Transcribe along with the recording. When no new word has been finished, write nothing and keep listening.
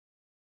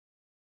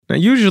Now,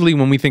 usually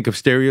when we think of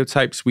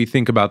stereotypes, we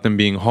think about them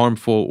being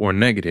harmful or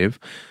negative.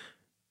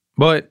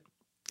 But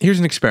here's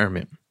an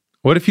experiment.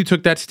 What if you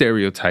took that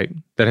stereotype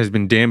that has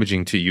been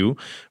damaging to you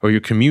or your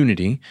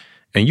community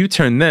and you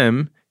turn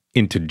them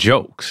into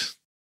jokes?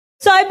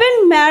 So I've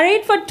been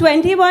married for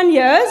 21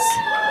 years.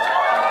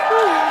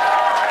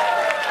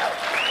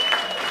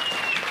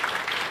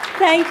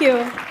 Thank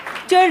you.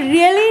 To a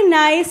really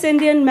nice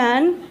Indian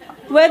man.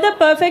 We're the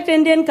perfect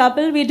Indian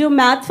couple. We do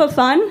math for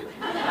fun.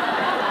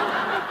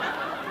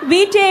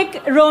 We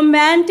take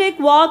romantic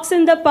walks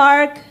in the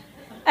park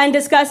and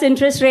discuss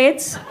interest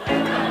rates.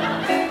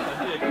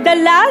 The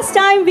last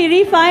time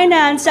we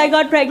refinanced, I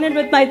got pregnant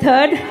with my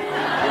third.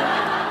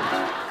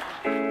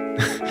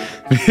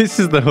 This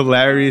is the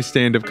hilarious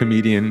stand-up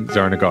comedian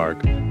Zarna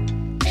Garg.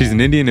 She's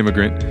an Indian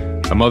immigrant,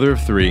 a mother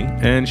of 3,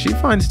 and she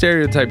finds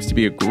stereotypes to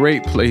be a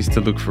great place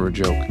to look for a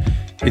joke.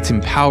 It's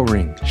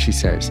empowering, she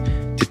says,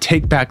 to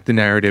take back the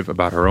narrative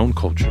about her own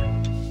culture.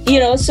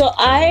 So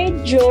I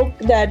joke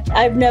that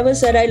I've never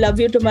said I love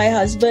you to my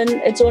husband.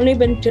 It's only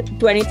been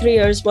 23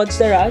 years. What's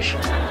the rush?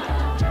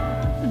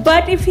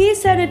 But if he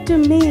said it to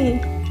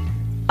me,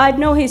 I'd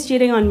know he's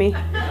cheating on me.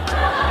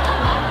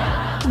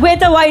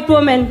 With a white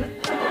woman.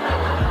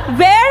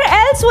 Where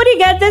else would he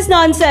get this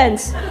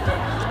nonsense?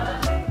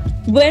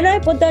 When I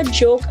put that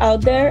joke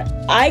out there,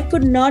 I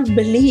could not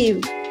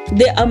believe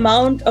the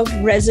amount of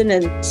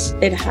resonance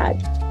it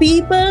had.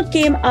 People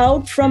came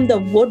out from the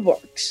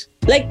woodworks.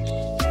 Like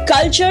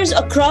cultures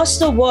across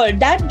the world.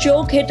 That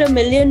joke hit 1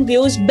 million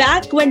views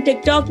back when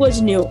TikTok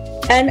was new.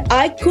 And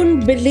I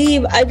couldn't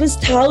believe I was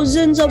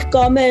thousands of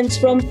comments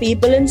from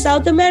people in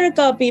South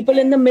America, people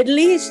in the Middle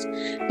East,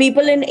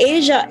 people in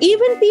Asia,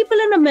 even people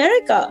in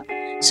America.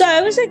 So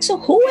I was like, so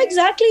who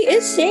exactly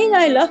is saying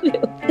I love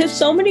you if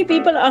so many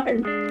people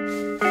aren't?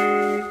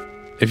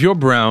 If you're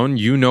brown,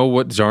 you know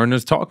what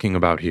Zarna's talking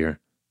about here.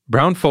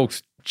 Brown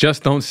folks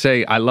just don't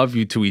say I love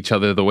you to each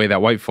other the way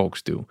that white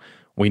folks do.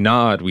 We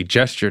nod, we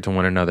gesture to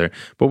one another,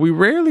 but we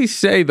rarely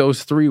say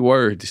those 3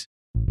 words.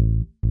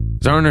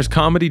 Zarna's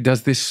comedy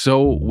does this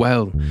so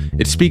well.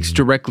 It speaks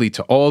directly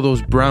to all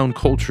those brown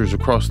cultures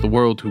across the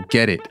world who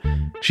get it.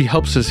 She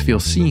helps us feel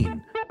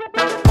seen.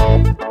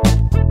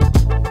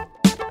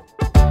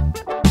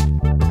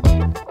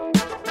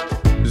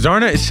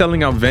 Zarna is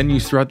selling out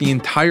venues throughout the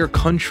entire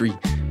country.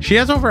 She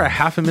has over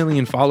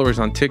 500,000 followers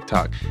on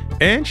TikTok,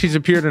 and she's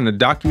appeared in a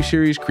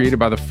docuseries created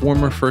by the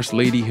former First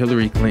Lady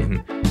Hillary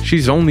Clinton.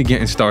 She's only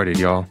getting started,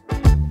 y'all.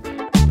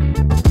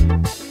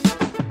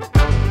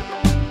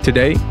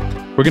 Today,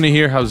 we're going to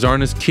hear how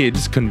Zarna's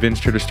kids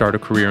convinced her to start a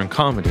career in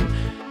comedy,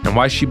 and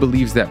why she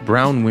believes that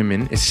brown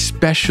women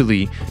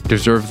especially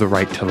deserve the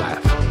right to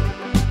laugh.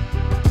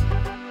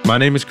 My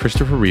name is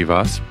Christopher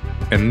Rivas,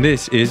 and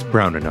this is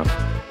Brown Enough,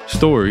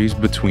 Stories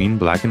Between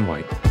Black and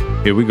White.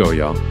 Here we go,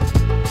 y'all.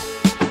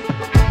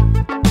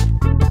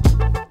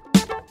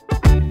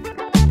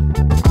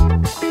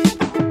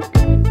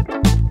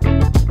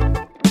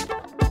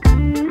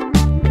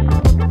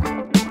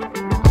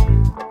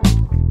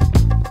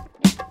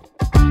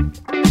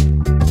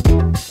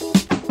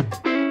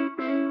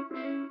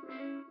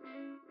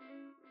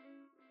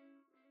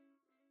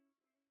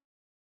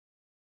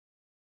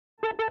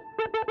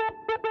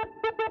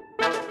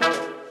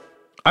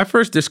 I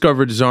first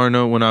discovered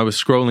Zarna when I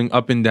was scrolling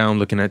up and down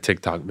looking at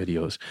TikTok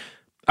videos.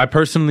 I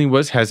personally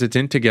was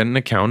hesitant to get an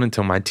account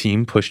until my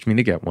team pushed me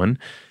to get one.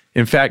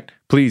 In fact,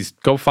 please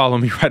go follow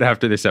me right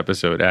after this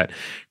episode at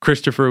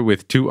Christopher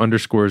with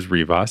 2_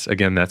 Rivas.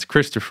 Again, that's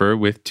Christopher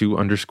with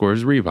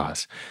 2_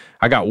 Rivas.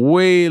 I got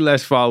way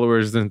less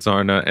followers than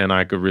Zarna, and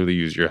I could really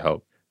use your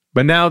help.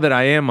 But now that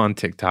I am on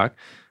TikTok,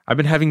 I've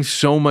been having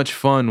so much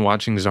fun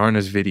watching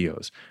Zarna's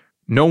videos.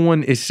 No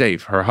one is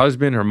safe. Her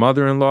husband, her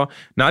mother-in-law,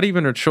 not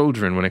even her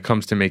children when it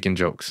comes to making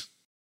jokes.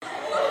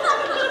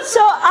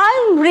 So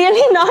I'm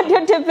really not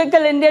your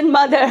typical Indian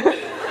mother.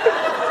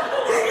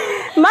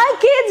 My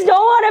kids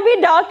don't want to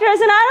be doctors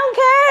and I don't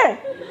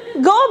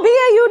care. Go be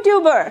a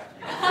YouTuber.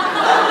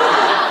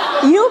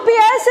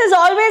 UPS is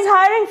always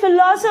hiring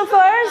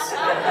philosophers.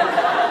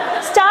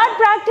 Start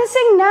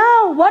practicing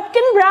now. What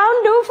can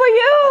Brown do for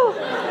you?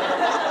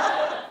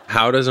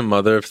 How does a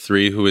mother of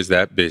 3 who is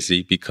that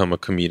busy become a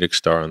comedic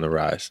star on the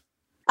rise?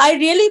 I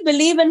really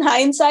believe in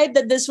hindsight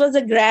that this was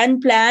a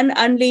grand plan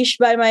unleashed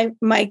by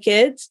my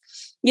kids.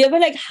 You were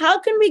like, how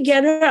can we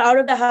get her out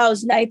of the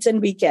house nights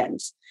and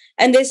weekends?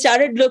 And they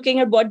started looking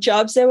at what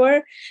jobs there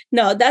were.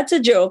 No, that's a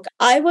joke.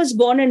 I was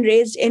born and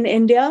raised in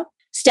India.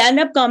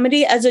 Stand-up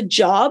comedy as a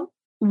job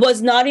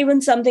was not even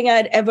something I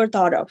had ever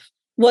thought of,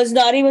 was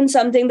not even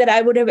something that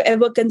I would have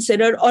ever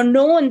considered or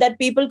known that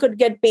people could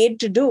get paid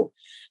to do.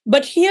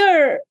 But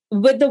here,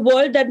 with the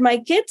world that my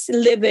kids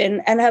live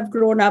in and have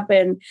grown up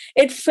in,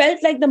 it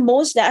felt like the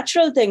most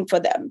natural thing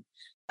for them.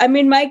 I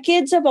mean, my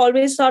kids have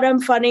always thought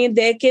I'm funny.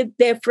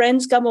 Their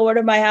friends come over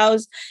to my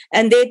house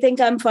and they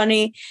think I'm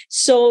funny.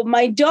 So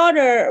my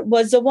daughter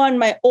was the one,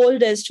 my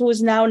oldest, who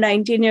is now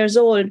 19 years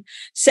old,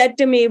 said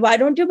to me, why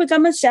don't you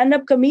become a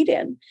stand-up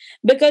comedian?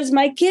 Because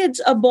my kids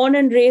are born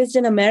and raised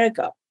in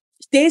America.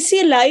 They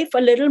see life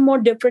a little more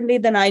differently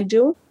than I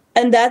do.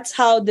 And that's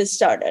how this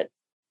started.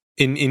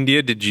 In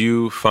India, did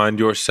you find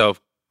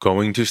yourself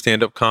going to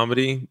stand-up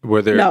comedy?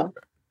 Were there...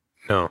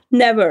 No.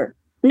 Never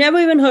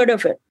even heard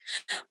of it.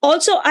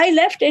 Also, I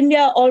left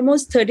India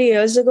almost 30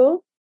 years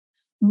ago.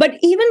 But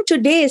even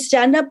today,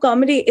 stand-up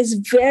comedy is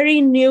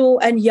very new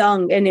and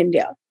young in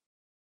India.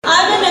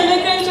 I'm an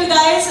immigrant, you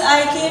guys.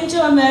 I came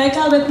to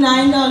America with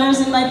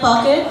 $9 in my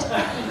pocket.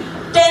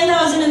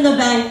 10,000 in the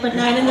bank, but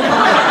 9 in the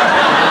pocket.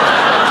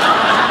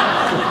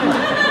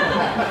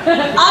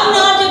 I'm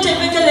not your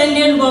typical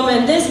Indian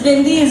woman. This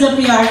bindi is a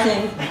PR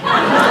thing.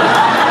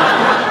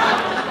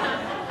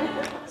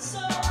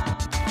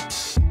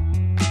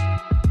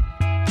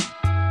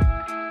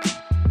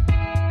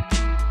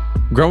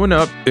 Growing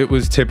up, it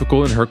was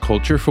typical in her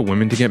culture for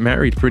women to get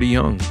married pretty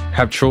young,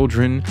 have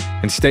children,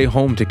 and stay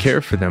home to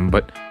care for them,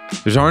 but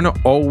Zarna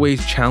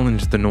always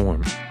challenged the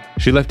norm.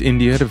 She left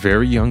India at a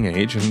very young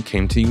age and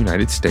came to the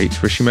United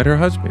States where she met her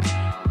husband.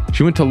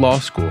 She went to law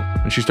school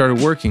and she started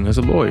working as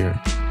a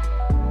lawyer.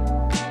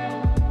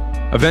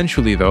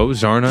 Eventually, though,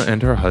 Zarna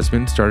and her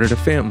husband started a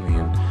family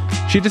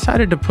and she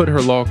decided to put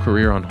her law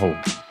career on hold.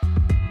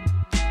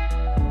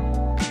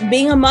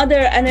 Being a mother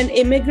and an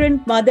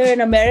immigrant mother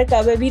in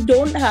America where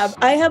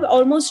I have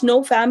almost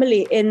no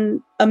family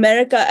in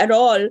America at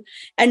all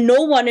and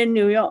no one in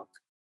New York.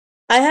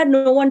 I had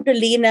no one to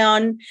lean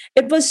on.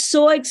 It was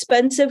so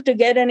expensive to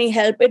get any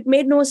help. It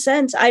made no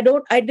sense. I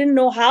didn't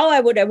know how I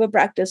would ever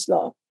practice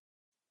law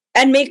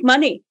and make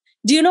money.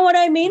 Do you know what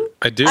I mean?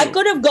 I do. I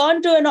could have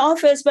gone to an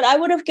office, but I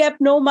would have kept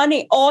no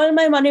money. All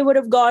my money would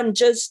have gone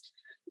just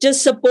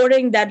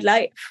supporting that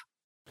life.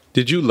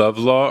 Did you love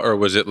law, or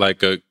was it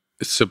like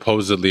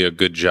supposedly a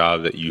good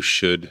job that you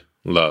should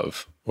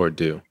love or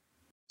do?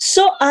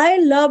 So I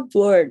love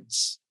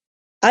words.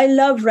 I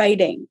love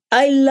writing.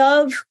 I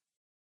love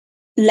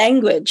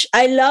language.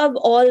 I love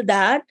all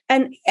that.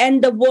 And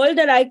the world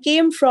that I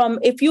came from,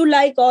 if you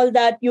like all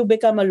that, you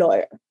become a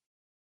lawyer.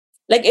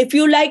 Like if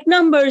you like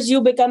numbers, you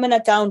become an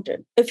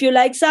accountant. If you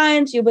like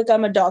science, you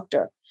become a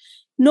doctor.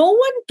 No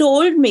one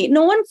told me,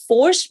 no one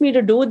forced me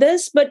to do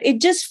this, but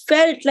it just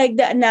felt like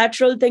the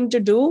natural thing to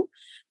do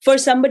for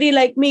somebody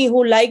like me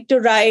who liked to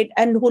write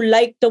and who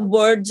liked the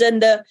words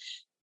and the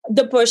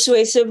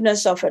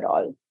persuasiveness of it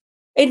all.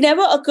 It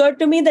never occurred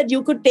to me that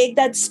you could take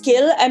that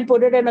skill and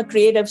put it in a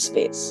creative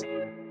space.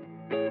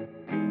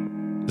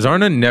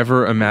 Zarna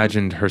never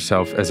imagined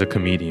herself as a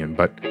comedian,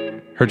 but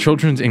her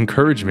children's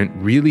encouragement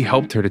really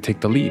helped her to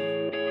take the leap.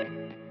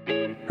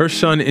 Her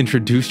son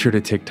introduced her to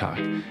TikTok,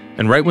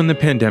 and right when the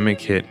pandemic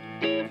hit,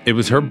 it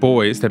was her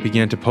boys that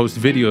began to post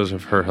videos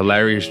of her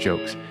hilarious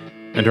jokes.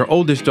 And her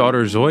oldest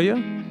daughter,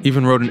 Zoya,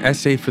 even wrote an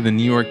essay for the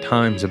New York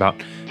Times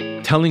about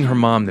telling her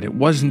mom that it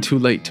wasn't too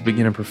late to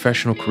begin a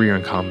professional career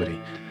in comedy.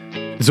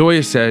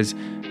 Zoya says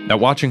that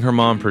watching her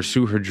mom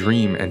pursue her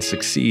dream and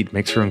succeed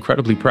makes her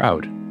incredibly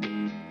proud.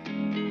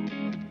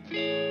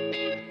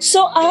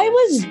 So I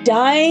was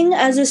dying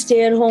as a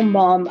stay-at-home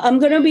mom. I'm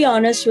going to be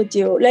honest with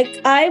you.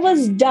 Like I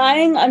was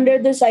dying under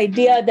this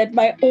idea that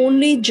my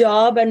only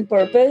job and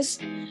purpose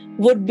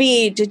would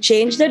be to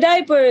change the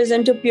diapers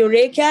and to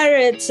puree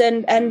carrots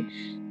and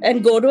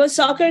go to a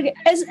soccer game.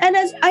 As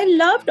I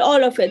loved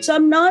all of it. So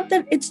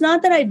it's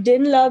not that I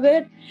didn't love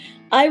it.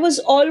 I was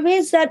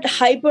always that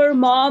hyper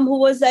mom who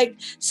was like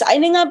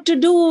signing up to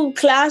do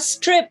class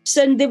trips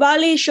and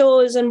Diwali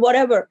shows and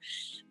whatever.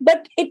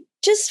 But it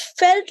just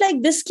felt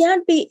like this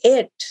can't be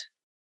it.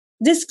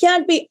 This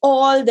can't be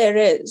all there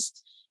is.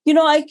 You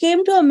know, I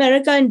came to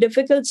America in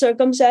difficult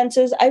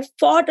circumstances. I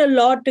fought a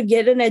lot to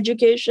get an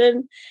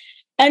education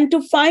and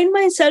to find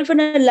myself in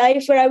a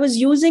life where I was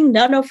using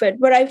none of it,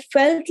 where I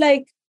felt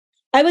like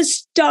I was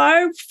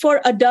starved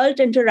for adult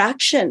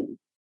interaction,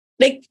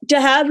 like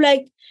to have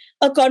like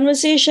a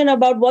conversation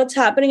about what's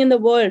happening in the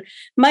world.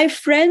 My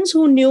friends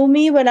who knew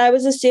me when I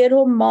was a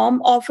stay-at-home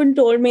mom often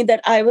told me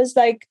that I was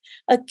like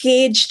a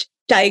caged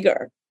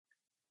tiger.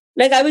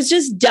 Like I was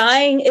just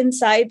dying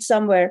inside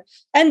somewhere.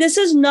 And this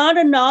is not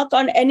a knock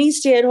on any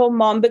stay-at-home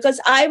mom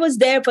because I was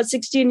there for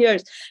 16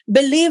 years.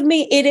 Believe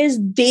me, it is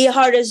the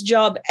hardest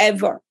job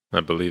ever. I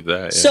believe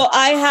that. Yeah. So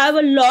I have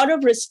a lot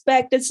of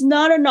respect. It's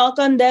not a knock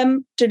on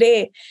them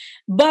today.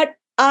 But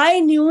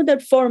I knew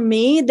that for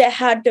me, there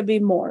had to be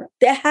more.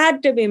 There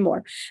had to be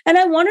more. And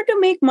I wanted to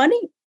make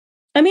money.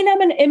 I mean,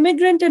 I'm an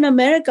immigrant in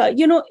America.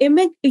 You know,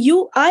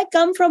 I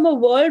come from a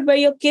world where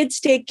your kids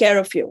take care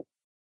of you.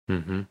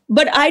 Mm-hmm.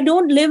 But I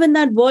don't live in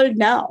that world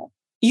now.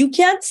 You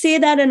can't say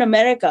that in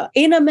America.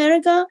 In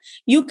America,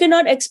 you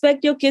cannot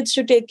expect your kids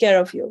to take care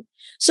of you.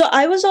 So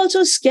I was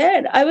also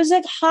scared. I was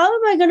like, how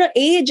am I going to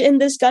age in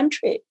this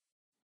country?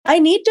 I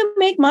need to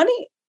make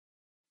money.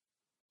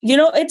 You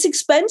know, it's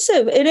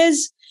expensive.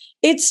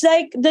 It's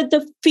like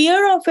the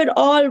fear of it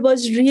all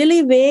was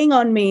really weighing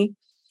on me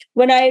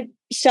when I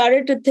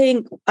started to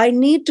think, I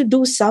need to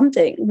do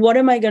something. What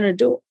am I going to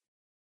do?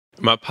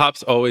 My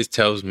pops always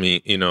tells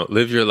me, you know,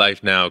 live your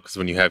life now because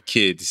when you have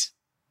kids,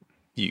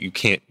 you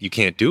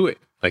can't do it.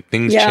 Like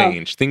things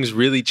change. Things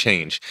really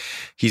change.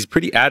 He's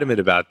pretty adamant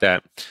about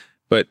that.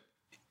 But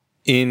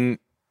in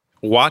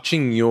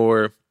watching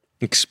your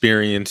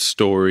experience,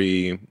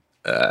 story,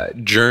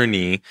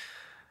 journey,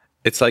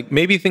 it's like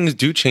maybe things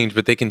do change,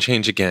 but they can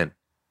change again.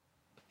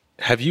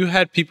 Have you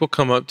had people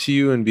come up to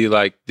you and be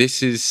like,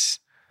 this is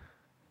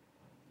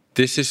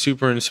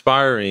super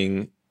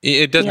inspiring?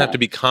 It doesn't have to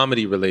be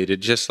comedy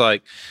related, just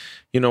like,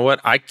 you know what,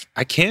 I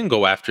can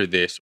go after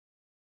this.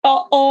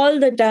 All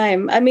the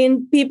time. I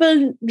mean,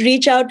 people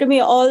reach out to me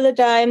all the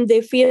time.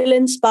 They feel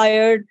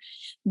inspired.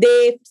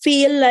 They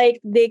feel like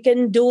they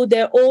can do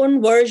their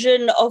own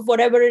version of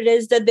whatever it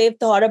is that they've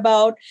thought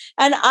about.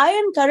 And I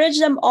encourage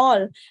them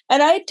all.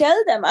 And I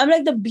tell them, I'm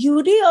like, the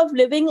beauty of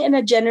living in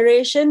a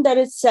generation that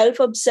is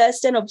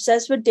self-obsessed and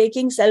obsessed with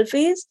taking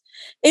selfies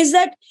is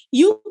that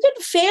you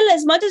can fail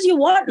as much as you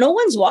want. No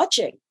one's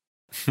watching.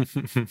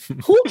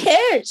 Who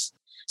cares?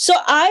 So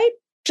I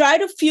try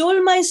to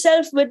fuel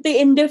myself with the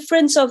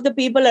indifference of the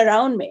people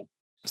around me.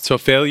 So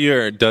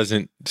failure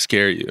doesn't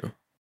scare you?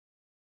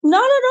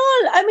 Not at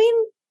all. I mean,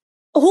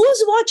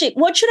 who's watching?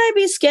 What should I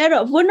be scared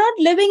of? We're not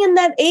living in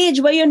that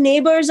age where your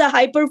neighbors are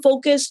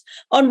hyper-focused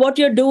on what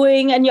you're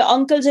doing and your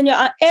uncles and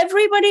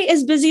everybody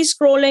is busy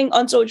scrolling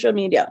on social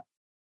media.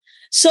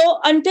 So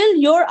until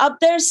you're up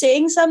there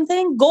saying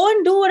something, go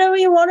and do whatever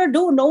you want to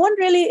do. No one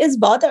really is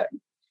bothered.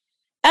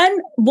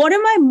 And what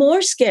am I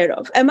more scared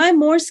of? Am I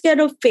more scared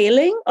of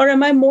failing, or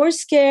am I more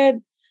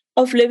scared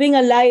of living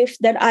a life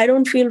that I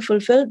don't feel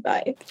fulfilled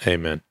by?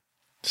 Amen.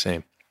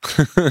 Same.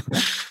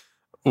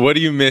 What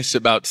do you miss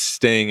about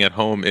staying at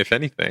home, if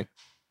anything?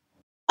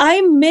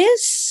 I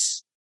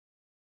miss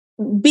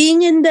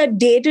being in the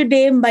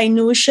day-to-day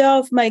minutia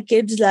of my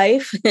kids'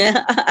 life.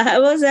 I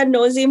was a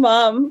nosy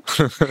mom.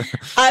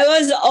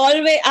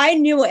 I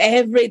knew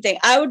everything.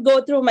 I would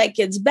go through my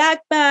kids'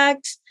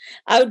 backpacks.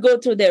 I would go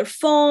through their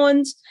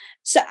phones.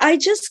 So I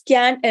just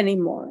can't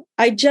anymore.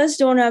 I just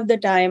don't have the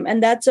time.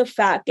 And that's a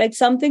fact. Like,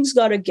 something's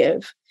got to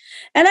give.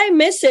 And I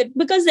miss it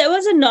because there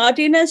was a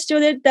naughtiness to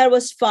it that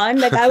was fun.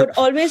 Like, I would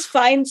always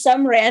find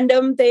some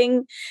random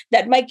thing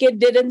that my kid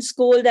did in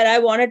school that I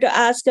wanted to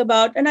ask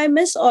about. And I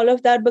miss all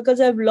of that because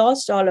I've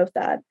lost all of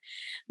that.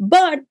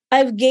 But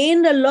I've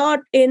gained a lot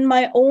in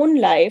my own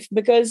life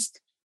because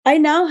I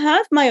now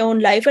have my own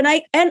life, and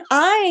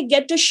I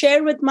get to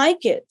share with my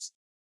kids.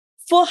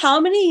 For how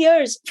many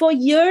years? For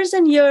years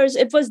and years,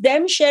 it was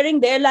them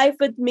sharing their life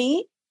with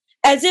me,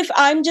 as if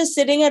I'm just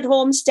sitting at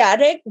home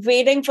static,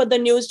 waiting for the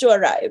news to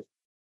arrive.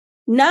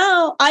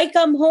 Now I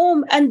come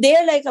home and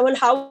they're like, well,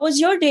 how was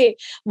your day?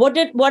 What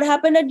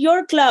happened at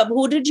your club?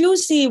 Who did you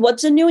see?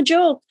 What's a new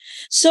joke?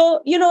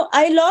 So,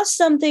 I lost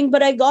something,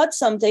 but I got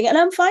something, and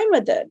I'm fine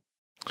with it.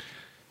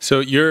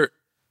 So your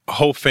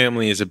whole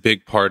family is a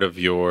big part of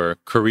your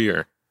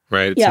career,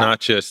 right? It's not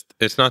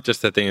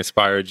just that they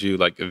inspired you,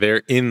 like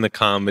they're in the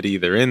comedy,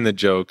 they're in the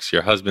jokes.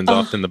 Your husband's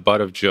often the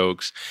butt of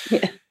jokes.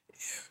 Yeah.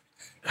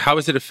 How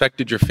has it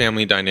affected your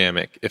family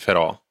dynamic, if at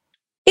all?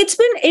 It's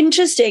been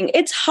interesting.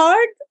 It's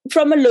hard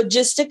from a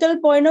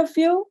logistical point of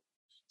view.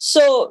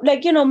 So,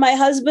 my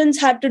husband's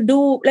had to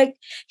do,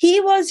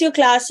 he was your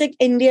classic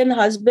Indian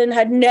husband,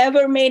 had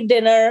never made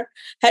dinner,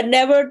 had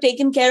never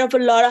taken care of a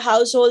lot of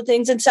household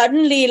things. And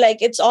suddenly,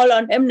 it's all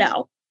on him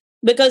now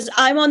because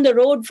I'm on the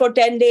road for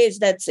 10 days,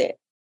 that's it.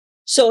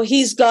 So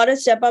he's got to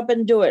step up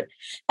and do it.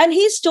 And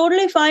he's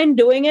totally fine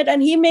doing it.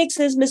 And he makes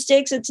his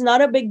mistakes. It's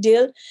not a big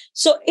deal.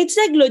 So it's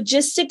like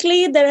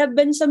logistically, there have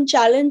been some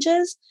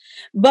challenges.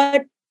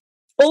 But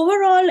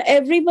overall,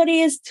 everybody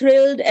is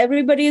thrilled.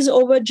 Everybody is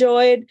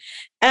overjoyed.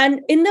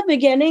 And in the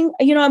beginning,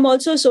 I'm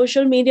also a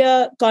social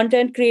media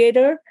content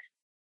creator.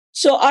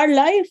 So our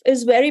life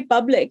is very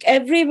public.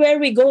 Everywhere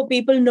we go,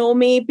 people know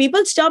me.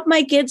 People stop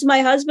my kids,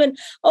 my husband.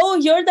 Oh,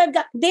 you're that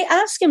guy. They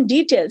ask him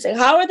details. Like,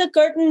 how are the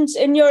curtains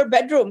in your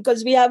bedroom?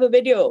 Because we have a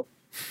video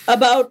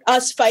about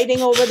us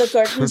fighting over the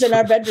curtains in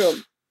our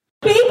bedroom.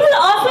 People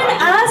often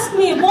ask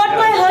me what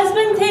my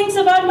husband thinks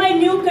about my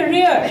new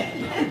career.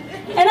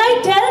 And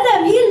I tell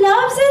them he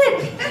loves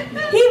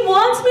it. He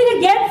wants me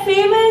to get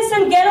famous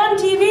and get on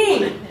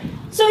TV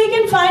so he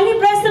can finally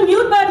press the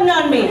mute button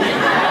on me.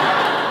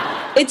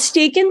 It's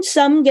taken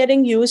some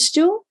getting used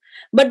to,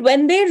 but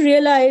when they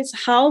realize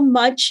how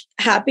much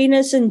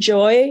happiness and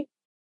joy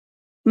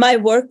my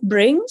work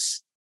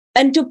brings,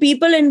 and to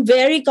people in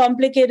very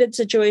complicated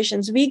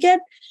situations, we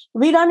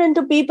run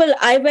into people.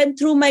 I went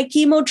through my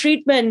chemo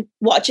treatment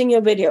watching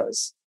your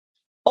videos,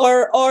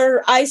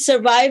 or I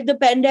survived the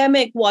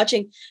pandemic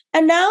watching.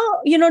 And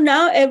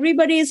now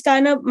everybody is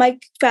kind of, my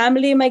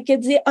family, my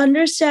kids, they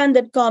understand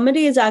that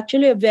comedy is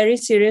actually a very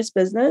serious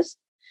business.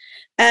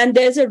 And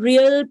there's a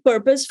real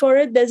purpose for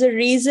it. There's a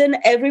reason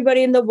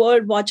everybody in the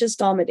world watches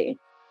comedy.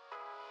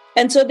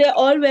 And so they're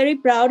all very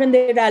proud and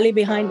they rally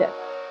behind it.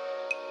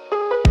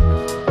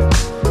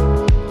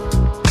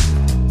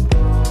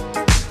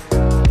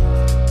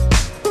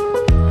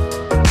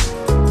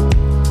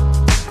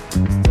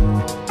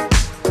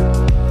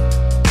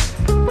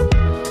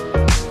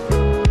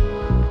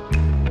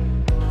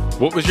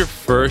 What was your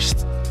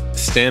first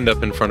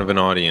stand-up in front of an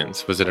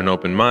audience? Was it an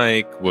open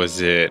mic?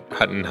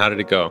 How did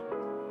it go?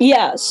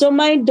 Yeah. So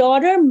my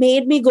daughter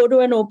made me go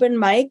to an open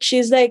mic.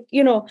 She's like,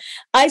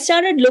 I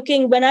started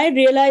looking when I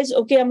realized,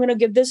 okay, I'm going to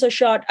give this a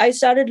shot. I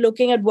started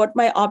looking at what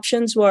my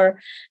options were,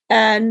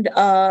 and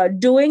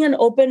doing an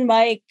open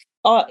mic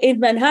in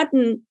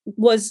Manhattan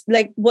was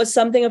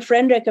something a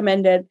friend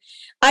recommended.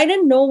 I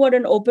didn't know what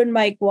an open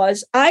mic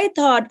was. I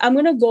thought I'm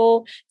going to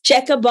go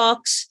check a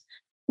box,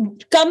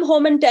 come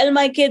home and tell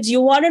my kids, you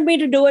wanted me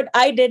to do it.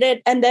 I did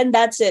it. And then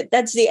that's it.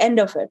 That's the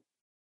end of it.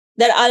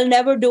 That I'll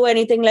never do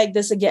anything like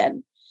this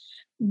again.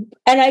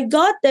 And I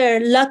got there.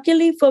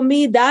 Luckily for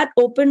me, that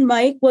open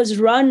mic was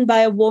run by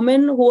a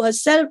woman who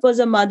herself was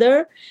a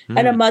mother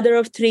and a mother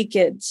of 3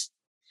 kids.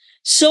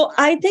 So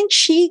I think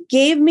she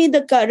gave me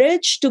the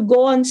courage to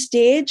go on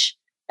stage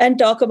and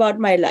talk about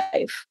my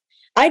life.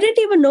 I didn't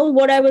even know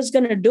what I was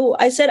going to do.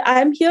 I said,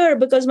 I'm here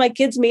because my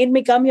kids made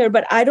me come here,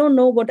 but I don't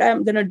know what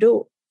I'm going to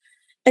do.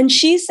 And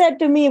she said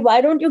to me,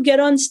 why don't you get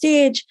on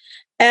stage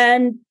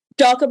and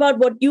talk about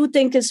what you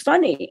think is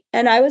funny?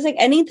 And I was like,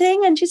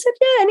 anything? And she said,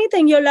 yeah,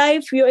 anything, your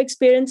life, your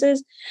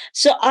experiences.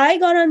 So I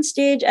got on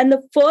stage, and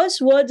the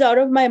first words out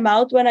of my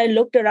mouth when I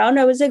looked around,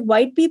 I was like,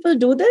 white people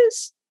do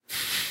this?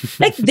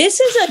 Like, this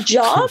is a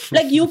job?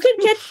 Like, you can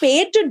get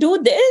paid to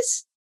do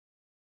this?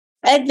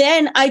 And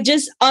then I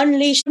just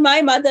unleashed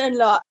my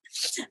mother-in-law.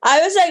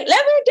 I was like,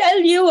 let me tell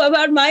you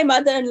about my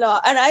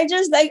mother-in-law. And I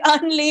just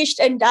unleashed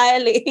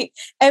entirely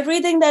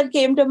everything that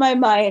came to my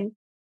mind.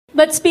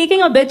 But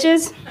speaking of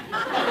bitches,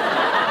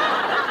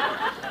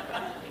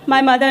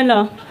 my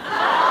mother-in-law.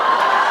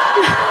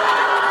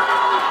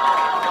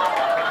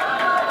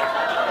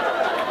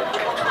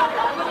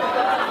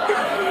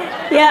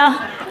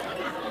 Yeah.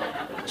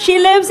 She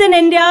lives in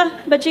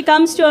India, but she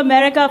comes to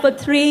America for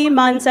 3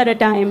 months at a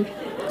time.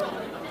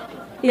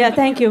 Yeah,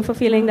 thank you for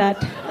feeling that.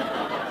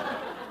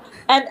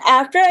 And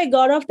after I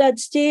got off that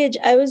stage,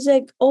 I was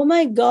like, oh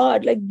my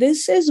God,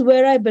 this is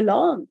where I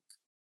belong.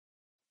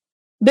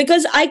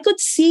 Because I could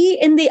see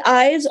in the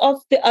eyes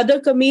of the other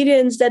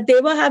comedians that they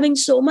were having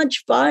so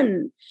much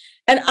fun.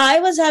 And I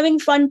was having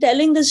fun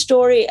telling the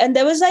story. And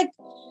there was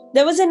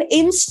an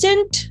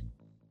instant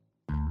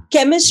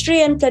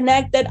chemistry and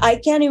connect that I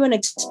can't even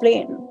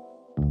explain.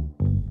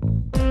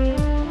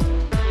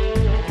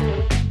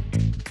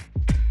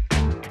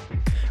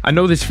 I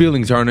know this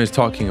feeling Zarna is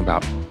talking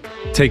about.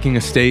 Taking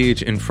a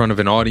stage in front of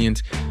an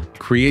audience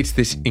creates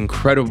this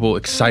incredible,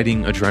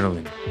 exciting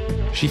adrenaline.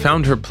 She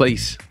found her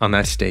place on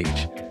that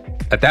stage.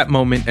 At that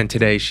moment and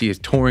today, she is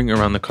touring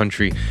around the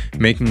country,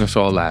 making us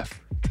all laugh.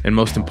 And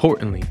most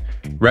importantly,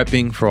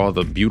 repping for all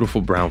the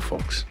beautiful brown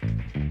folks.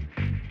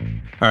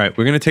 All right,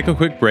 we're going to take a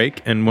quick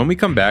break. And when we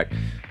come back,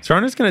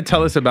 Zarna's going to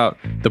tell us about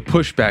the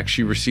pushback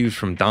she receives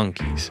from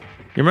donkeys.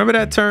 You remember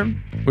that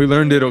term? We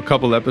learned it a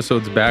couple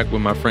episodes back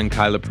with my friend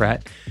Kyla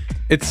Pratt.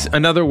 It's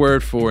another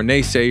word for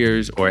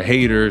naysayers or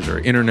haters or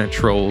internet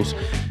trolls.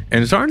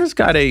 And Zarna's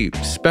got a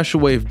special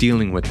way of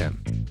dealing with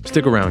them.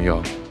 Stick around,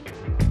 y'all.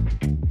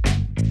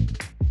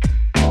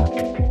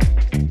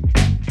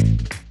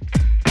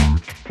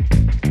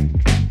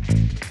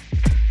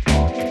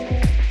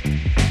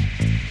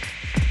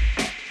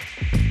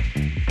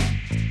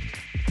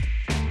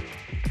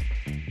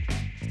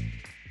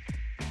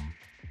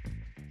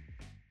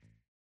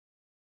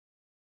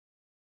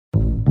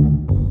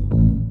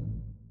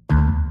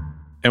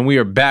 And we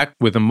are back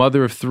with a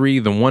mother of 3,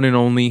 the one and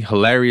only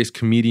hilarious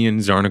comedian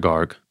Zarna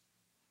Garg.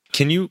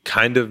 Can you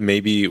kind of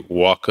maybe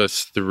walk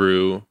us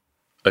through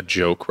a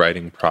joke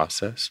writing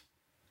process?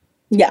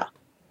 Yeah.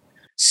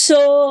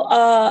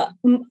 So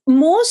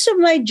most of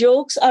my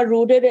jokes are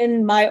rooted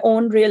in my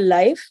own real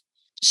life.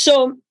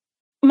 So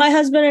my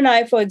husband and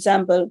I, for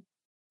example,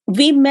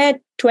 we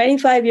met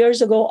 25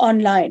 years ago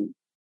online.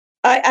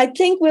 I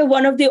think we're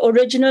one of the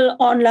original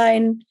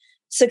online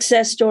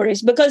success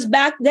stories, because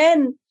back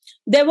then,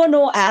 there were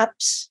no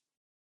apps.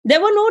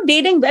 There were no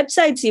dating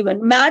websites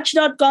even.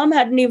 Match.com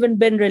hadn't even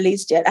been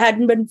released yet,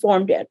 hadn't been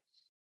formed yet.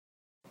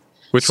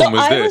 Which one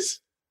was this?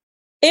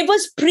 It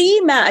was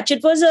pre-Match.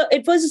 It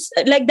was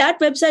like that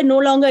website no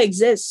longer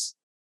exists.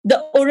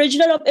 The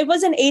original, it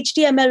was an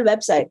HTML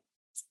website.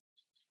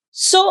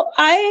 So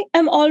I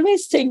am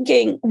always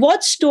thinking,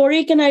 what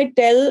story can I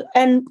tell,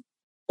 and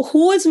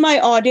who is my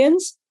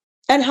audience,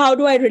 and how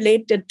do I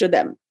relate it to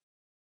them?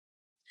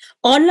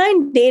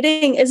 Online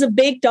dating is a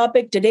big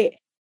topic today,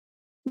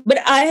 but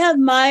I have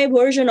my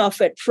version of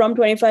it from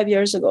 25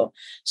 years ago.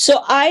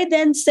 So I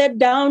then sat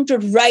down to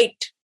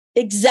write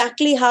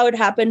exactly how it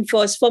happened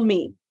first for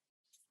me.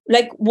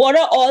 Like, what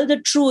are all the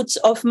truths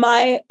of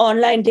my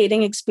online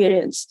dating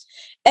experience?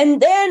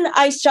 And then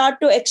I start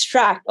to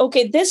extract,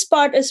 okay, this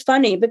part is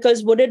funny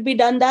because would it be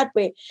done that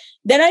way?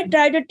 Then I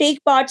try to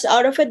take parts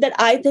out of it that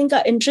I think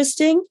are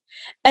interesting.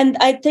 And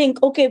I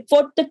think, okay,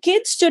 for the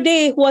kids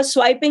today who are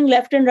swiping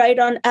left and right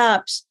on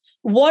apps,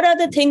 what are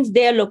the things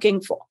they're looking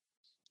for?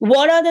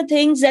 What are the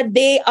things that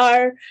they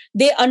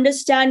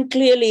understand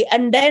clearly?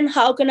 And then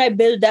how can I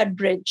build that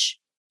bridge?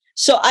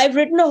 So I've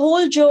written a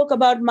whole joke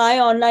about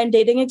my online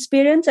dating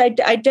experience. I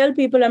tell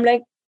people, I'm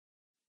like,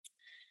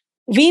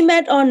 we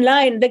met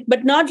online,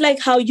 but not like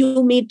how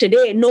you meet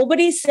today.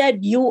 Nobody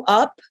said you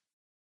up.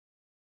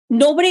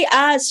 Nobody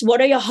asks,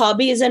 what are your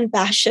hobbies and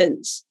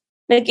passions?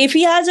 Like, if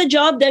he has a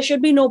job, there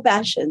should be no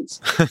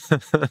passions.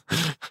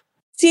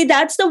 See,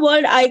 that's the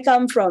world I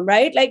come from,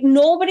 right? Like,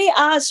 nobody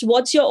asks,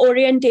 what's your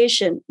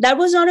orientation? That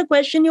was not a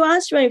question you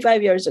asked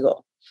 25 years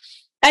ago.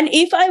 And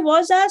if I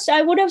was asked,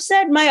 I would have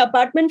said, my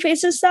apartment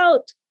faces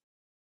south.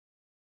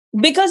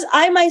 Because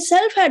I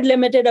myself had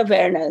limited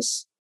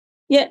awareness.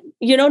 Yeah,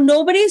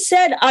 nobody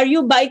said, are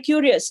you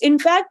bi-curious? In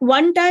fact,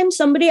 one time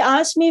somebody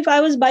asked me if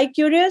I was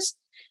bi-curious,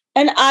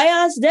 and I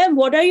asked them,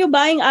 what are you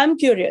buying? I'm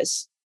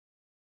curious.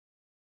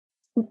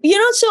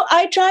 So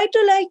I try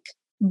to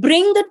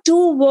bring the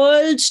two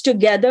worlds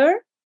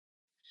together.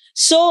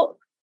 So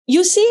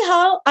you see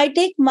how I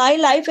take my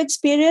life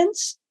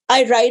experience,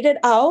 I write it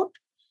out.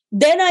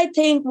 Then I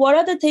think, what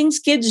are the things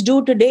kids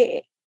do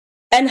today?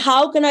 And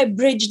how can I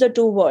bridge the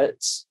two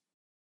worlds?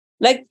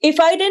 Like, if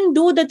I didn't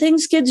do the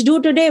things kids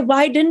do today,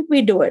 why didn't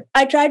we do it?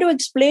 I try to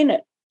explain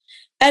it.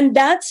 And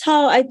that's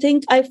how I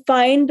think I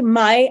find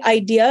my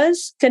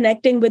ideas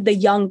connecting with the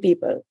young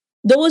people.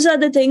 Those are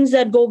the things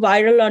that go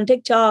viral on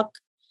TikTok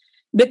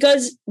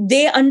because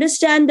they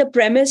understand the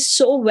premise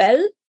so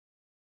well.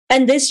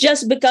 And this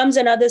just becomes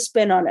another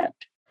spin on it.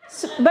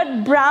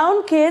 But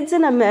brown kids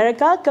in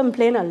America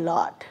complain a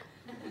lot.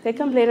 They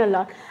complain a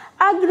lot.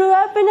 I grew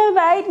up in a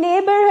white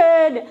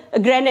neighborhood.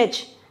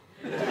 Greenwich.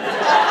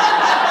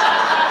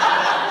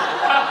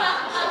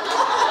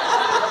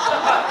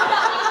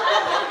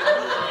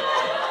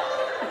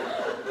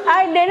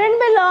 I didn't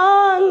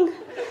belong.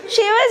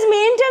 She was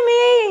mean to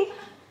me.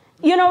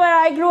 You know where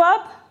I grew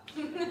up?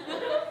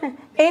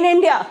 In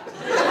India.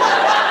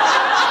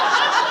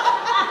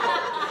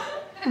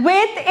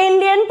 With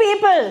Indian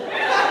people.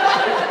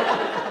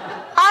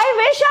 I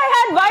wish I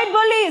had white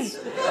bullies.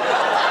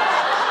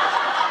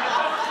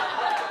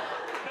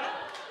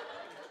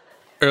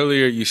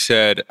 Earlier you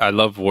said, I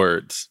love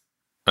words.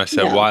 I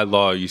said, Yeah. why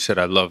law? You said,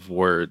 I love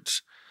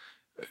words.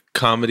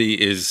 Comedy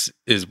is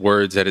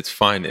words at its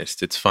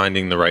finest. It's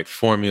finding the right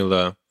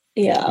formula,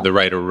 the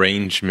right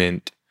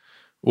arrangement.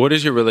 What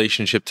is your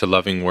relationship to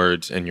loving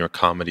words and your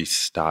comedy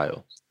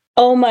style?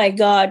 Oh my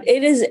God,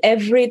 it is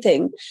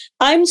everything.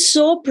 I'm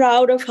so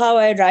proud of how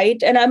I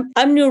write, and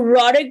I'm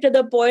neurotic to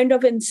the point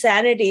of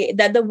insanity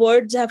that the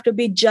words have to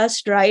be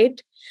just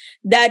right,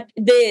 that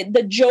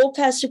the joke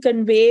has to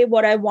convey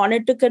what I want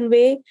it to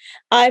convey.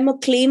 I'm a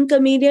clean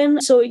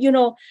comedian, so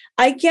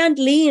I can't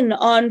lean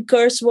on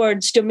curse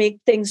words to make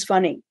things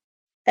funny.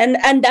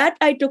 And that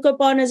I took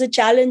upon as a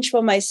challenge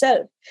for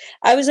myself.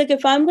 I was like,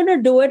 if I'm going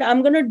to do it,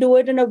 I'm going to do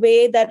it in a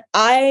way that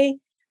I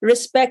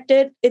respect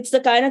it. It's the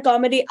kind of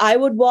comedy I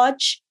would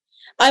watch.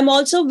 I'm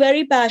also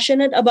very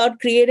passionate about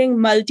creating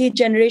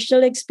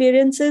multi-generational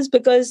experiences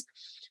because,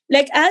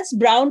 as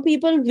brown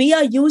people, we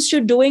are used to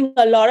doing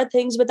a lot of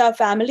things with our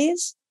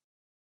families.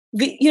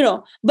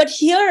 But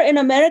here in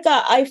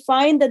America, I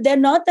find that there are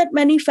not that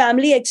many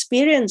family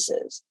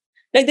experiences.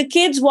 Like, the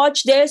kids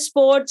watch their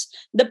sports,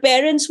 the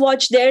parents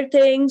watch their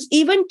things.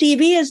 Even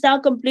TV is now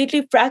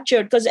completely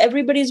fractured because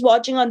everybody's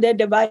watching on their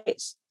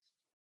device.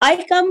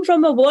 I come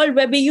from a world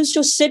where we used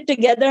to sit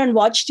together and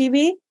watch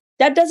TV.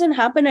 That doesn't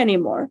happen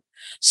anymore.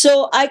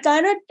 So I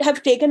kind of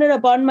have taken it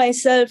upon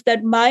myself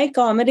that my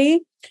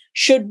comedy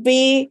should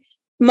be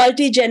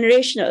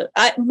multi-generational.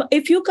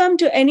 If you come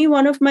to any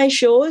one of my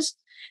shows,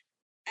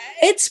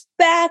 it's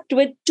packed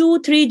with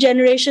 2-3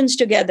 generations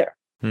together.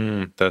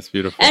 That's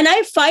beautiful. And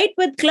I fight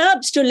with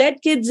clubs to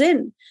let kids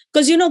in.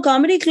 Because,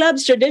 comedy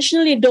clubs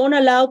traditionally don't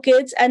allow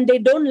kids and they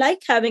don't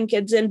like having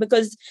kids in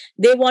because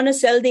they want to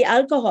sell the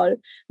alcohol.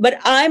 But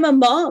I'm a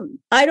mom.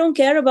 I don't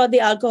care about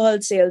the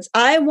alcohol sales.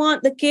 I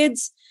want the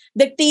kids,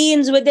 the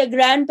teens with their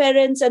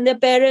grandparents and their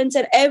parents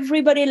and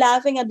everybody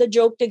laughing at the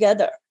joke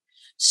together.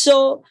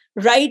 So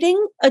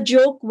writing a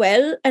joke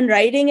well and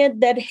writing it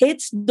that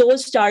hits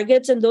those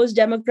targets and those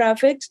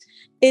demographics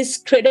is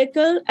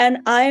critical. And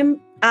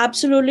I'm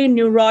absolutely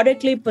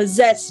neurotically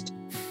possessed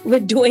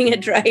with doing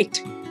it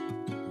right.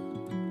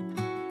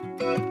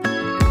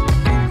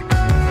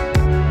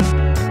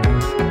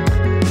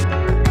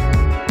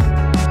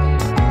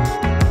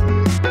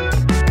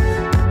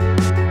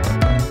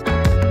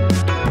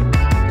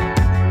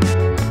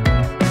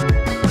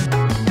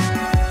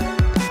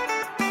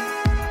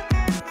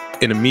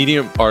 In a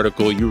Medium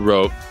article, you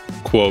wrote,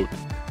 quote,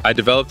 I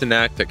developed an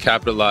act that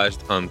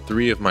capitalized on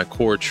 3 of my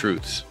core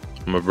truths.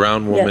 I'm a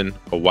brown woman,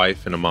 a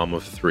wife, and a mom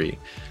of 3.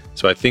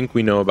 So I think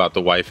we know about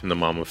the wife and the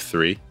mom of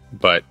 3,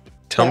 but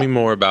tell me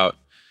more about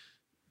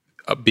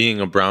being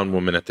a brown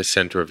woman at the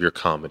center of your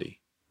comedy.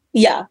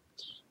 Yeah.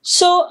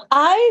 So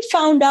I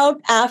found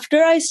out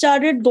after I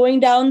started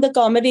going down the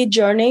comedy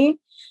journey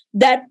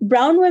that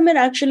brown women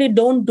actually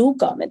don't do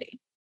comedy.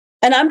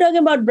 And I'm talking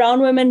about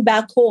brown women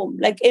back home,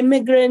 like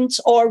immigrants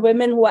or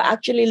women who are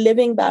actually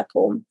living back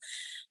home.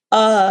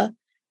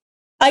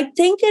 I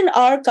think in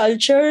our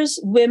cultures,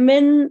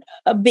 women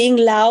being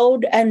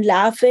loud and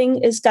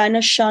laughing is kind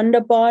of shunned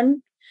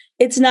upon.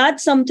 It's not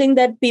something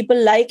that people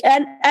like.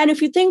 And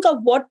if you think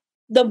of what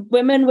the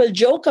women will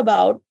joke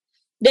about,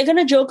 they're going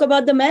to joke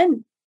about the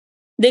men.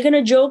 They're going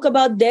to joke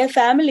about their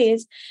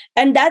families.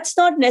 And that's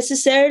not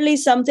necessarily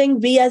something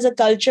we as a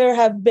culture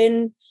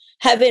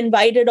have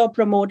invited or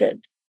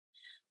promoted.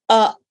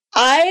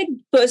 I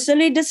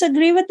personally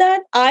disagree with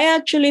that. I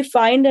actually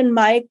find in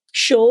my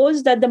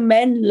shows that the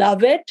men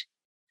love it.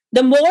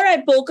 The more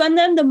I poke on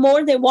them, the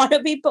more they want to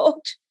be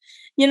poked.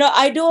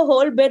 I do a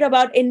whole bit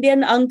about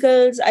Indian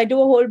uncles. I do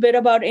a whole bit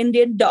about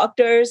Indian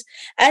doctors,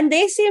 and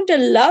they seem to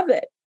love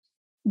it.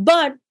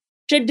 But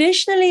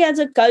traditionally, as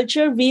a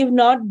culture, we've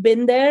not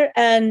been there.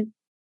 And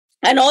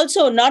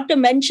also, not to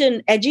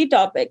mention edgy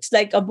topics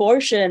like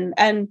abortion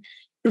and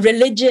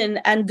religion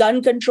and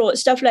gun control,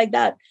 stuff like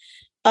that.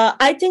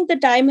 I think the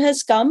time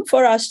has come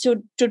for us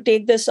to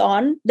take this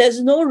on.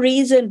 There's no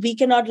reason we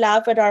cannot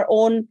laugh at our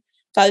own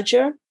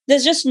culture.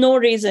 There's just no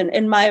reason,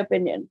 in my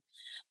opinion.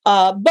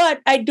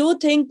 But I do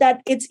think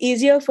that it's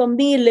easier for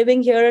me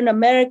living here in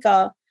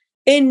America,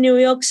 in New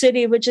York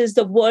City, which is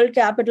the world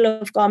capital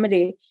of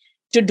comedy,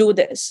 to do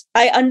this.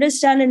 I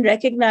understand and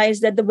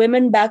recognize that the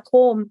women back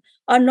home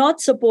are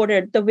not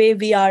supported the way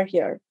we are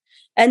here,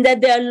 and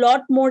that there are a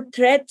lot more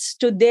threats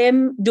to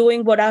them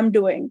doing what I'm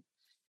doing.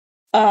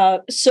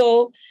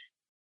 So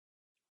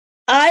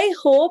I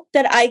hope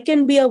that I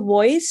can be a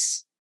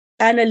voice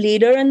and a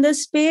leader in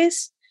this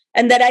space,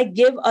 and that I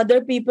give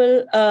other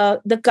people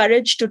the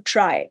courage to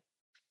try.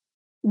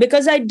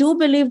 Because I do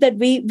believe that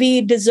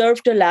we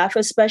deserve to laugh,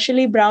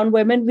 especially brown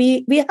women.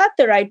 We have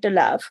the right to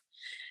laugh.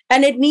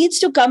 And it needs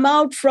to come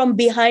out from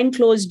behind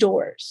closed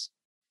doors.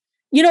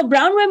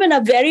 Brown women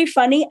are very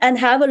funny and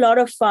have a lot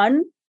of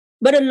fun,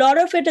 but a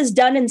lot of it is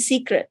done in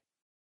secret,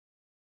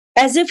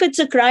 as if it's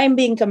a crime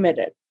being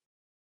committed.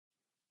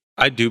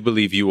 I do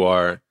believe you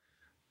are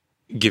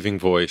giving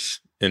voice,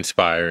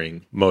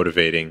 inspiring,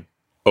 motivating,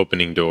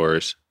 opening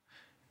doors.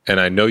 And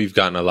I know you've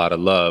gotten a lot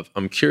of love.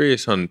 I'm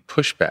curious on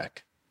pushback.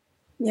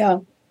 Yeah.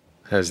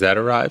 Has that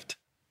arrived?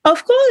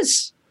 Of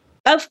course.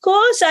 Of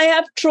course. I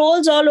have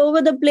trolls all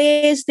over the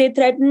place. They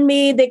threaten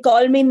me. They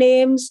call me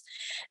names.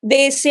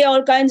 They say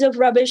all kinds of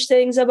rubbish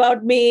things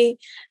about me.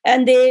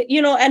 And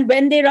and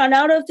when they run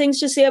out of things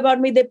to say about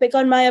me, they pick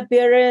on my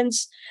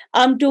appearance.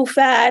 I'm too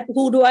fat.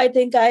 Who do I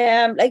think I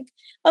am?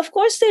 Of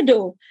course they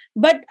do.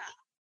 But,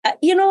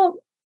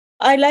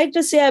 I like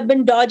to say I've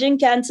been dodging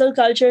cancel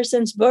culture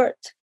since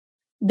birth.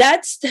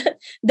 That's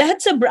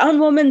a brown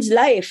woman's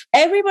life.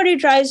 Everybody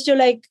tries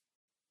to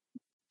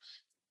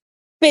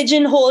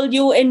pigeonhole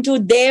you into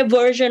their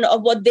version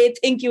of what they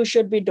think you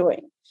should be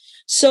doing.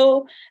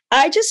 So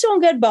I just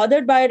don't get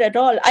bothered by it at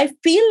all. I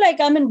feel like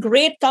I'm in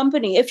great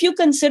company. If you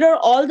consider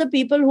all the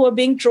people who are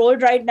being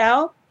trolled right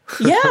now,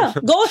 yeah,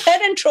 go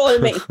ahead and troll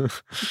me.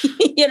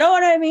 You know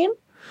what I mean?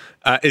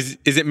 Is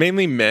it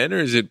mainly men, or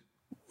is it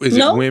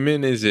No,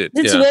 women?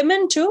 it's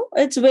women too.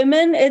 It's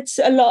women. It's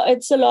a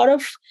lot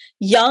of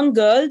young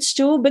girls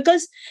too.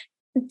 Because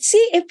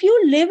see, if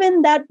you live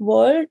in that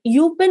world,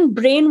 you've been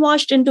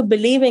brainwashed into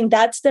believing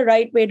that's the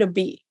right way to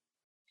be.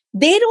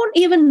 They don't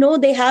even know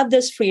they have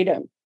this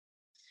freedom.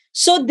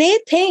 So they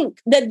think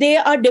that they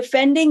are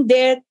defending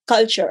their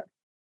culture.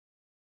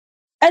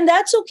 And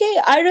that's okay.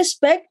 I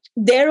respect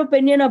their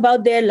opinion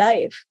about their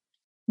life,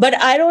 but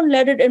I don't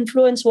let it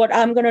influence what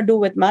I'm going to do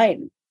with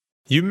mine.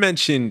 You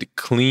mentioned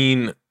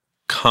clean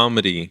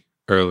comedy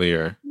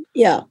earlier.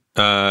 Yeah.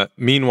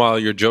 Meanwhile,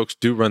 your jokes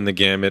do run the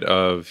gamut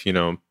of,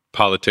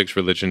 politics,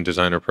 religion,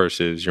 designer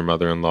purses, your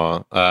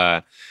mother-in-law.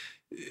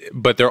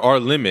 But there are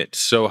limits.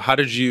 So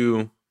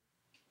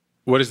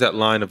what is that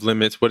line of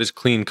limits? What is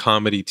clean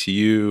comedy to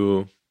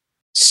you?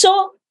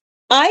 So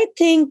I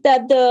think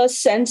that the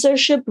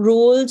censorship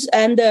rules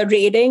and the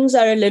ratings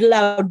are a little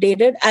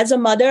outdated. As a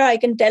mother, I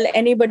can tell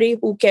anybody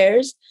who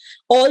cares.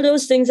 All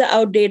those things are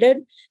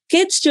outdated.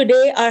 Kids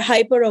today are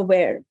hyper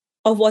aware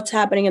of what's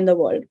happening in the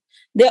world.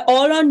 They're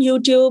all on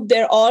YouTube.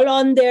 They're all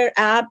on their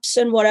apps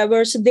and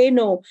whatever. So they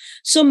know.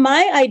 So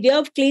my idea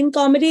of clean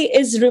comedy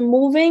is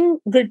removing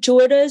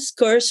gratuitous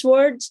curse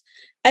words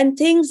and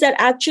things that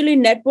actually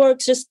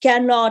networks just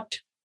cannot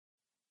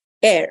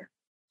air.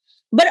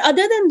 But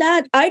other than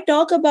that, I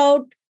talk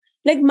about,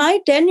 my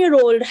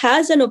 10-year-old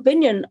has an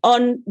opinion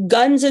on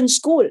guns in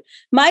school.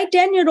 My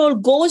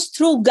 10-year-old goes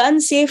through gun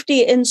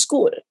safety in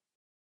school.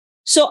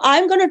 So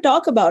I'm going to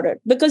talk about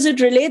it because it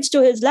relates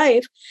to his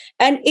life.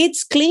 And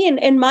it's clean,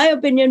 in my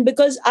opinion,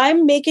 because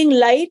I'm making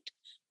light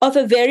of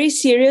a very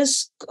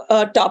serious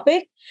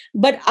topic,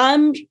 but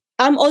I'm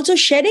also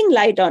shedding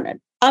light on it.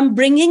 I'm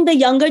bringing the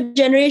younger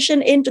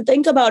generation in to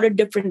think about it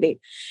differently.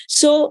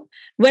 So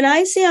when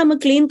I say I'm a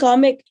clean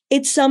comic,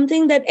 it's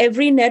something that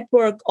every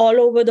network all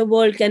over the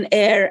world can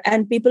air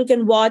and people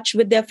can watch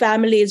with their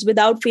families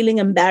without feeling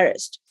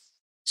embarrassed.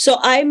 So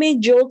I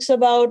make jokes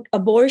about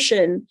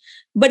abortion,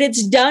 but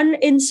it's done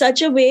in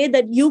such a way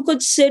that you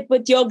could sit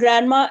with your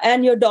grandma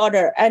and your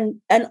daughter and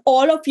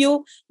all of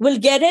you will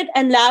get it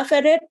and laugh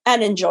at it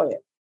and enjoy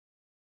it.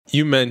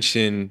 You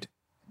mentioned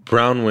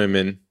brown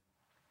women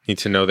need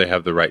to know they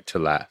have the right to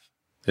laugh.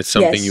 It's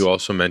something Yes. you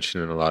also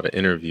mentioned in a lot of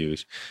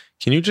interviews.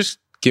 Can you just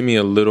give me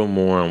a little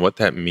more on what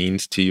that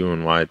means to you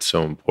and why it's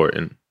so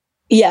important?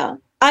 Yeah.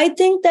 I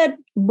think that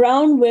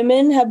brown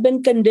women have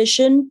been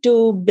conditioned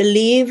to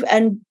believe,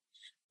 and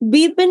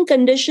we've been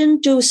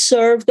conditioned to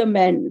serve the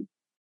men.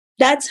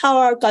 That's how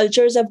our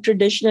cultures have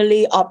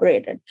traditionally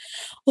operated.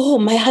 Oh,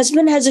 my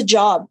husband has a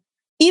job.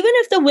 Even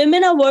if the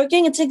women are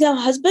working, it's like the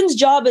husband's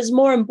job is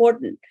more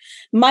important.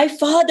 My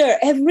father,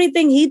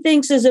 everything he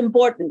thinks is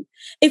important.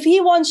 If he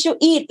wants to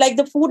eat, like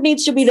the food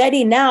needs to be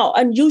ready now,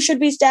 and you should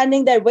be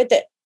standing there with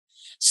it.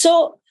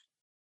 So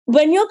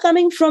when you're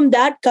coming from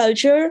that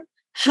culture,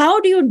 how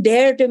do you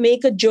dare to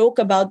make a joke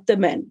about the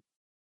men?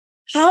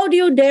 How do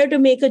you dare to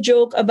make a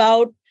joke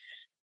about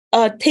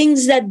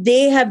things that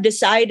they have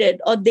decided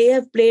or they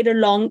have played a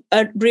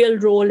real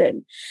role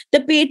in? The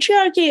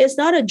patriarchy is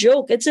not a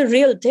joke. It's a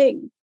real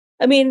thing.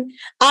 I mean,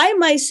 I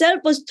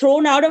myself was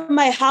thrown out of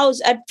my house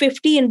at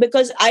 15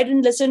 because I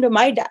didn't listen to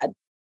my dad.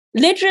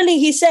 Literally,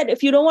 he said,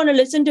 if you don't want to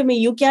listen to me,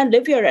 you can't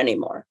live here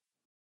anymore.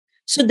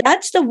 So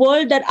that's the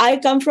world that I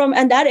come from,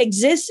 and that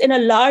exists in a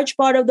large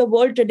part of the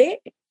world today.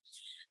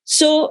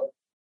 So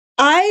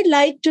I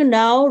like to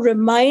now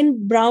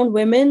remind brown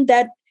women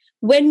that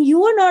when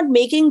you are not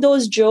making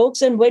those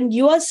jokes and when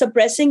you are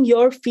suppressing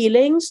your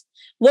feelings,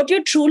 what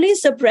you're truly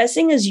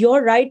suppressing is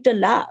your right to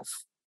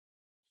laugh.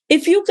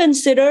 If you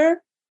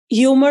consider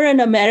humor in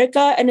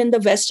America and in the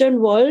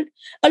Western world,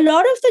 a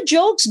lot of the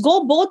jokes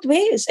go both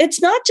ways.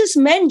 It's not just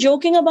men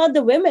joking about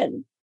the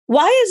women.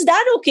 Why is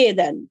that okay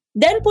then?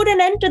 Then put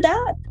an end to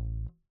that.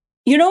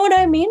 You know what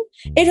I mean?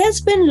 It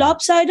has been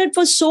lopsided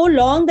for so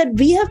long that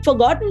we have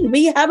forgotten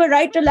we have a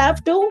right to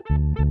laugh too.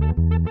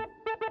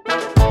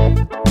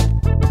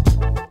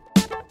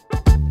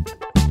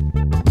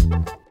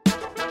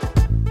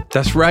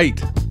 That's right.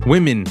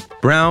 Women,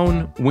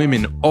 brown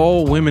women,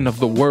 all women of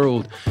the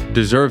world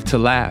deserve to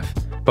laugh.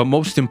 But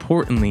most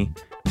importantly,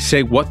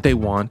 say what they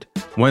want,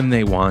 when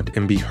they want,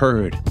 and be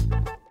heard.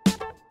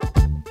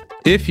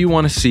 If you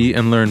want to see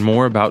and learn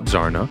more about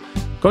Zarna,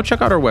 go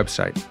check out our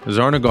website,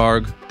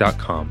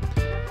 zarnagarg.com,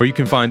 where you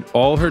can find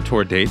all her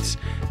tour dates.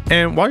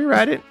 And while you're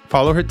at it,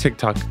 follow her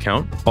TikTok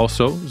account,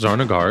 also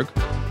Zarna Garg,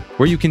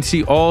 where you can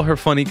see all her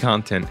funny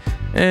content.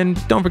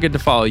 And don't forget to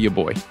follow your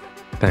boy.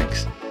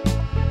 Thanks.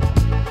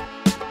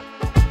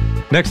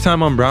 Next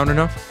time on Brown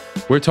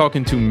Enough, we're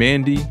talking to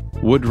Mandy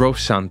Woodrow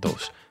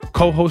Santos,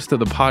 co-host of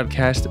the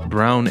podcast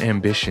Brown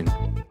Ambition.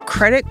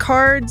 Credit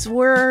cards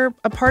were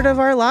a part of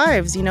our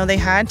lives. You know, they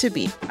had to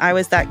be. I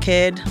was that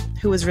kid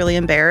who was really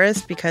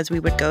embarrassed because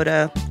we would go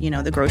to,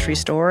 the grocery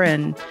store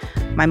and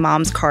my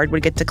mom's card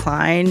would get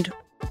declined.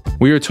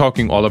 We are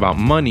talking all about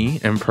money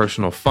and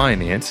personal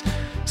finance.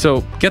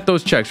 So get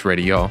those checks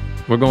ready, y'all.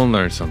 We're going to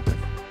learn something.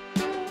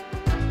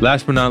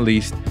 Last but not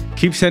least,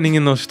 keep sending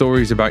in those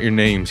stories about your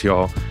names,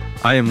 y'all.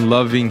 I am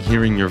loving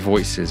hearing your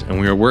voices,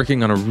 and we are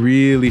working on a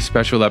really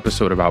special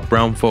episode about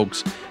brown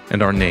folks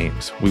and our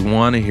names. We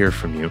want to hear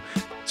from you.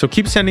 So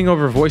keep sending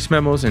over voice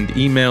memos and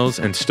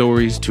emails and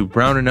stories to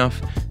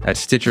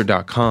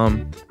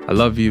brownenough@stitcher.com. I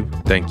love you.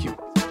 Thank you.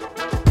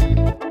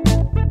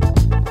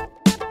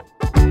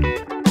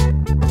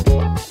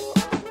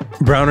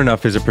 Brown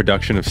Enough is a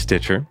production of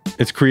Stitcher.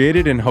 It's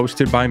created and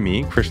hosted by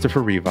me,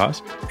 Christopher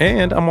Rivas,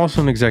 and I'm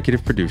also an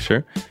executive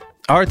producer.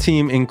 Our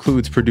team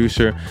includes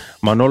producer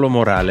Manolo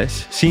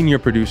Morales, senior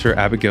producer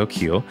Abigail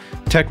Keel,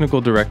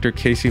 technical director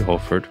Casey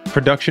Holford,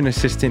 production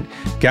assistant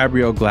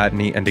Gabrielle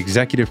Gladney, and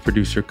executive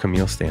producer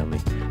Camille Stanley.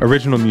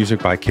 Original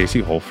music by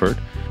Casey Holford.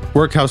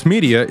 Workhouse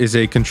Media is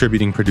a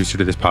contributing producer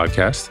to this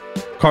podcast.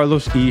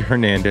 Carlos E.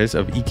 Hernandez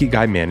of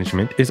Ikigai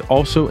Management is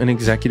also an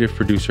executive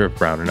producer of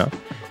Brown Enough.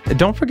 And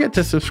don't forget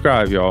to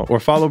subscribe, y'all, or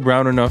follow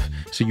Brown Enough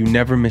so you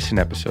never miss an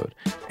episode.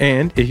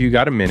 And if you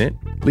got a minute,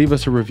 leave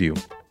us a review.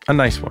 A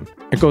nice one.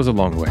 It goes a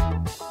long way.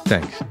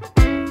 Thanks.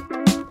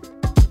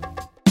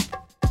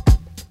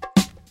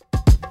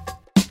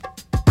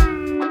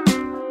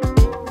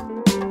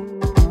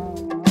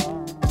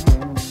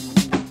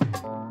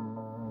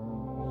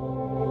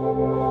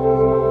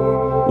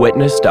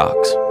 Witness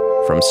Docs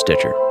from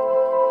Stitcher.